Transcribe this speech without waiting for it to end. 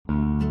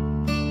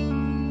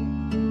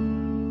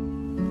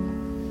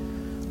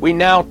We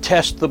now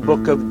test the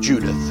book of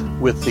Judith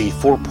with the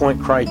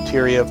 4-point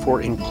criteria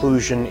for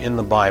inclusion in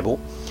the Bible.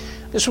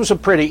 This was a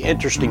pretty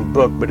interesting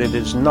book, but it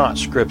is not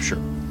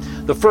Scripture.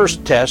 The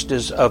first test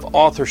is of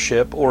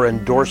authorship or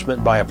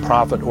endorsement by a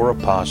prophet or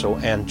apostle,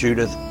 and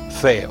Judith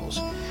fails.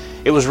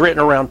 It was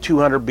written around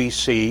 200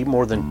 BC,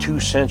 more than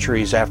 2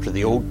 centuries after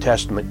the Old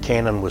Testament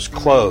canon was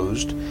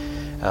closed,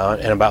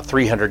 and about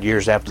 300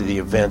 years after the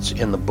events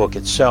in the book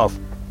itself.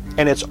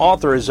 And its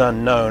author is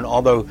unknown,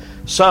 although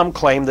some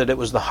claim that it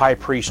was the high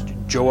priest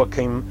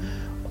Joachim,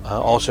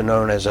 also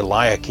known as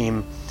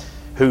Eliakim,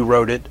 who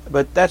wrote it.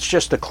 But that's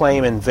just a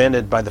claim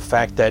invented by the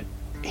fact that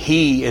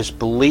he is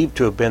believed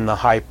to have been the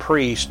high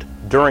priest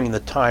during the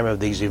time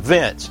of these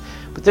events.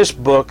 But this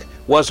book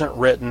wasn't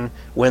written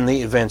when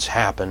the events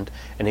happened,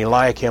 and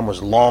Eliakim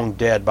was long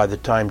dead by the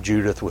time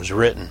Judith was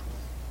written.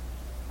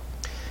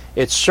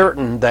 It's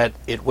certain that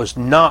it was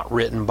not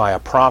written by a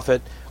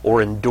prophet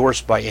or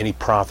endorsed by any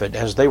prophet,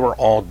 as they were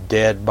all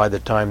dead by the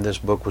time this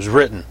book was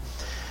written.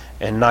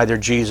 And neither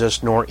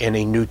Jesus nor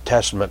any New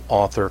Testament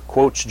author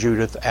quotes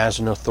Judith as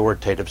an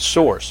authoritative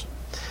source.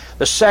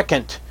 The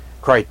second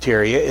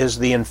criteria is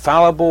the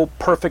infallible,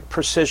 perfect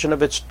precision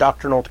of its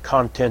doctrinal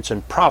contents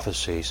and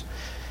prophecies,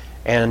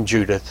 and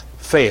Judith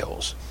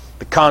fails.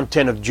 The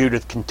content of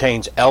Judith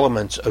contains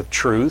elements of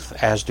truth,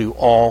 as do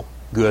all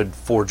good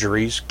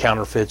forgeries,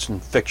 counterfeits,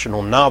 and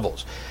fictional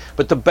novels.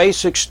 But the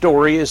basic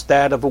story is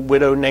that of a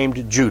widow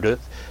named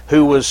Judith,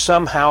 who was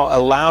somehow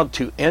allowed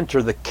to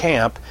enter the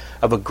camp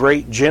of a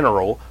great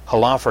general,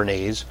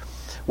 Holofernes,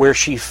 where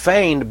she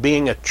feigned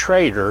being a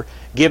traitor,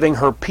 giving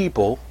her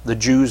people, the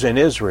Jews in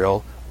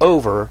Israel,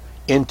 over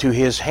into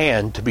his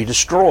hand to be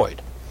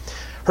destroyed.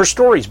 Her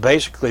story is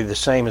basically the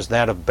same as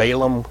that of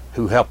Balaam,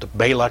 who helped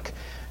Balak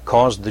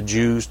cause the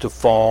Jews to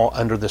fall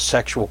under the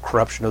sexual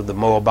corruption of the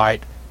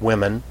Moabite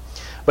women.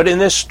 But in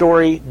this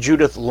story,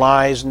 Judith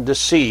lies and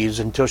deceives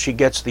until she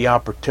gets the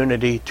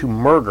opportunity to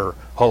murder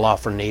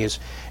Holofernes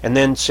and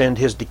then send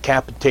his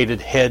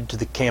decapitated head to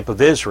the camp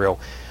of Israel,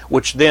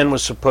 which then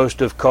was supposed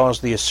to have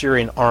caused the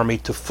Assyrian army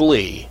to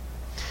flee.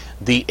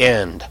 The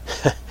end.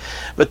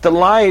 But the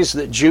lies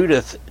that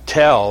Judith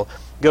tell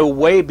go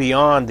way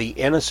beyond the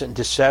innocent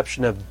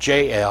deception of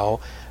Jael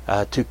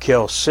to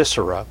kill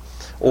Sisera,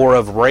 or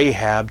of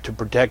Rahab to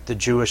protect the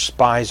Jewish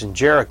spies in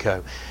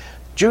Jericho.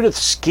 Judith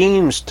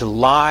schemes to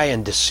lie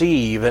and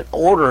deceive in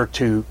order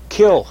to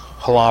kill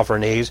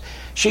Holofernes.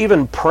 She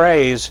even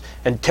prays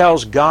and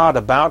tells God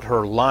about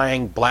her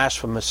lying,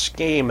 blasphemous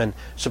scheme, and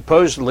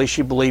supposedly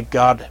she believed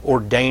God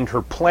ordained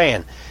her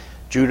plan.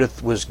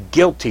 Judith was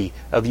guilty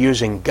of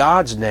using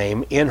God's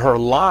name in her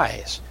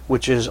lies,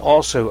 which is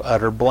also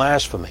utter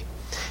blasphemy.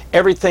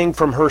 Everything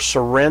from her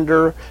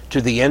surrender to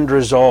the end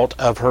result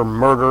of her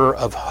murder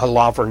of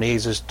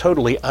Holofernes is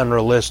totally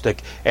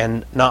unrealistic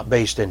and not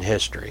based in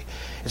history.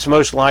 It's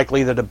most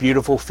likely that a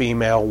beautiful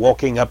female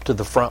walking up to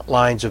the front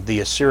lines of the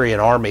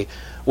Assyrian army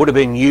would have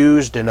been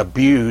used and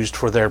abused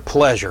for their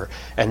pleasure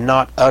and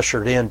not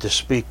ushered in to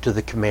speak to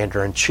the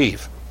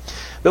commander-in-chief.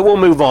 But we'll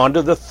move on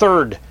to the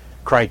third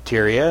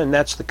criteria, and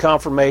that's the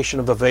confirmation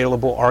of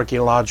available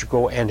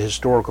archaeological and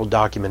historical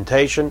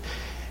documentation,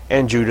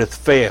 and Judith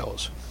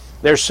fails.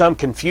 There's some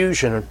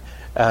confusion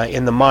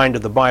in the mind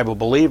of the Bible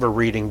believer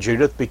reading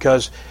Judith,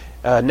 because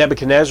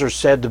Nebuchadnezzar is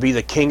said to be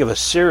the king of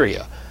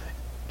Assyria,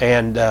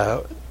 and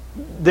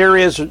there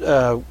is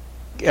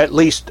at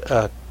least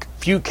a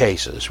few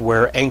cases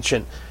where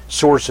ancient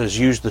sources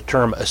use the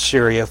term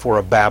Assyria for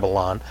a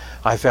Babylon.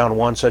 I found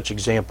one such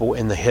example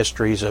in the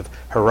histories of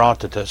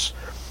Herodotus.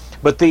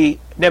 But the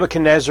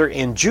Nebuchadnezzar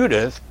in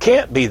Judith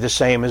can't be the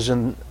same as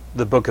in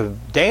the book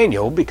of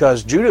Daniel,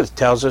 because Judith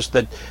tells us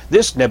that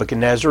this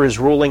Nebuchadnezzar is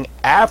ruling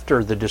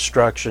after the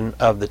destruction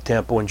of the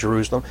temple in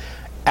Jerusalem,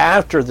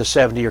 after the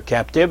 70-year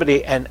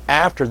captivity, and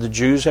after the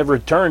Jews have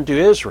returned to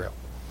Israel.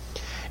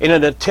 In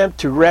an attempt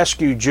to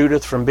rescue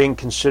Judith from being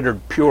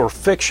considered pure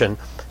fiction,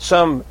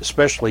 some,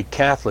 especially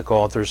Catholic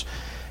authors,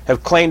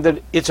 have claimed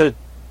that it's a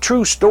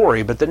true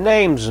story, but the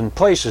names and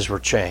places were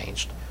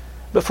changed.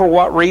 But for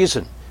what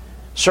reason?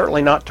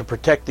 Certainly not to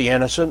protect the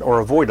innocent or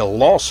avoid a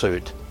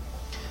lawsuit.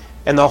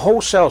 And the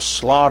wholesale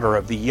slaughter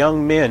of the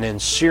young men in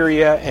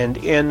Syria and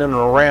in and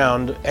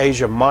around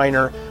Asia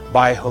Minor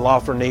by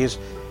Holofernes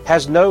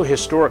has no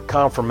historic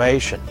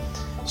confirmation.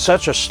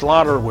 Such a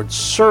slaughter would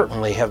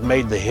certainly have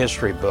made the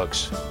history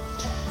books.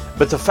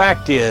 But the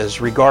fact is,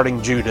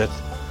 regarding Judith,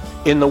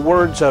 in the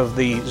words of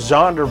the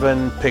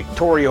Zondervan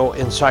Pictorial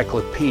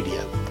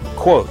Encyclopedia,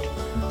 quote,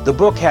 "The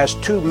book has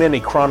too many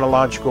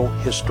chronological,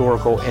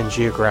 historical, and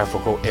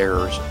geographical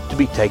errors to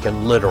be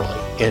taken literally,"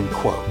 end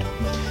quote.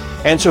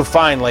 And so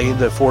finally,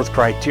 the fourth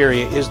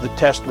criteria is the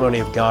testimony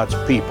of God's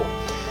people.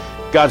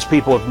 God's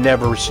people have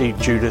never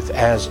received Judith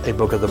as a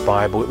book of the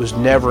Bible. It was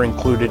never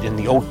included in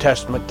the Old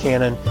Testament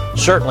canon,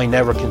 certainly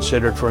never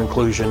considered for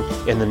inclusion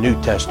in the New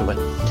Testament.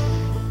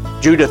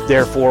 Judith,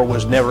 therefore,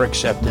 was never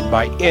accepted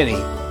by any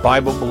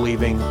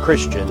Bible-believing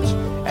Christians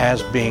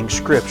as being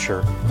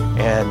Scripture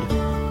and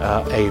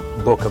a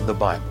book of the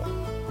Bible.